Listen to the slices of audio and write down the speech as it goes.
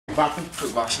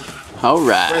All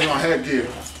right. Where's my headgear?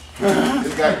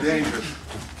 This got dangerous.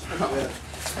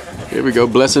 Here we go.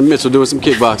 Blessing Mitchell doing some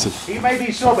kickboxing. He may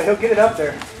be slow, but he'll get it up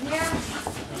there. Yeah.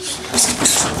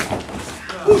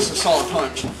 Ooh, it's a solid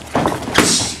punch.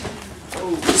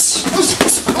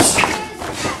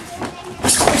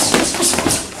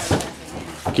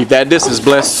 Keep that distance,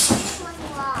 Bless.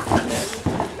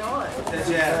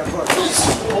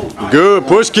 Good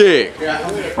push kick.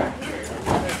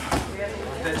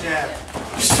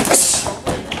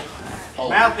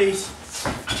 Mouthpiece.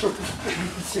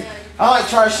 I like to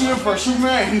try to shoot him for a shoot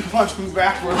man. He punched me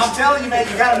backwards. I'm telling you, man,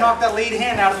 you gotta knock that lead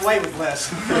hand out of the way with Bless.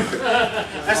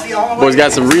 That's the only way. Boy's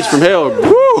got some reach from Hale.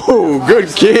 Woo! Good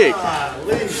kick.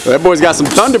 That boy's got some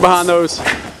thunder behind those.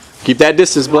 Keep that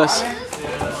distance, Bless.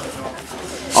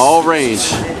 All range.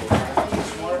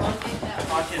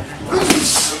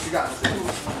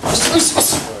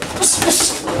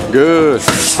 Good.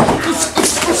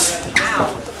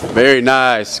 Very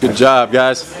nice. Good job,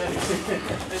 guys.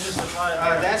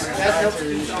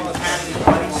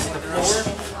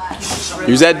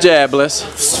 Use that jab, Bless.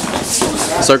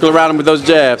 Circle around him with those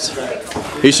jabs.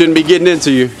 He shouldn't be getting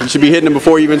into you. You should be hitting him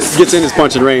before he even gets in his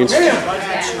punching range.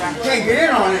 Can't get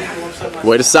in on it.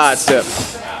 Way to sidestep.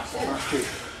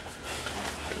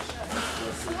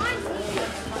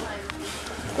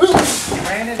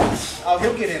 Brandon, oh,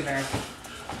 he'll get in there.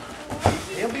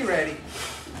 He'll be ready.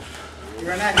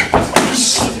 You're in that.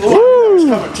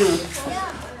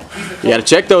 You gotta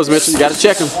check those, Mitchell. You gotta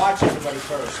check them. Watch everybody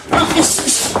first.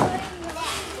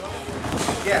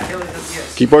 Yeah,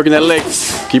 yes. Keep working that leg.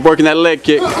 Keep working that leg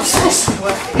kick.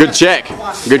 Good check.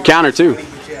 Good counter too.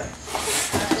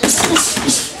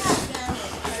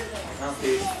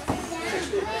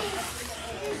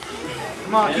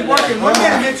 Come on, keep working. 1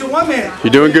 minute, Mitchell. 1 minute.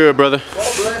 You're doing good, brother.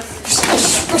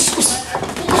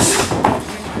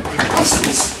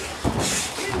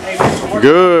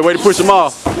 Good. Way to push them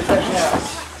off.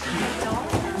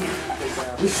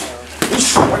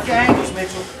 Work your angles,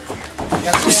 Mitchell. You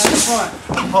got to stay out in front.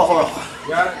 Hold on.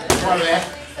 Got it? Come on, man.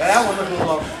 That one looked a little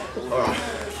low.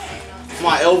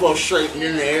 My elbow straight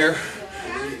in the air.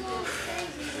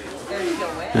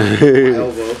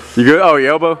 You good? Oh,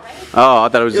 your elbow? Oh, I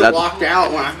thought it was It that. locked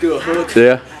out when I do a hook.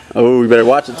 Yeah. Oh, you better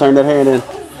watch it. Turn that hand in.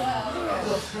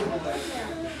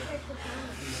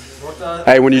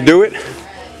 Hey, when you do it,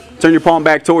 turn your palm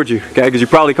back towards you, okay? Because you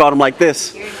probably caught him like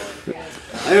this.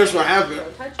 Here's what happened.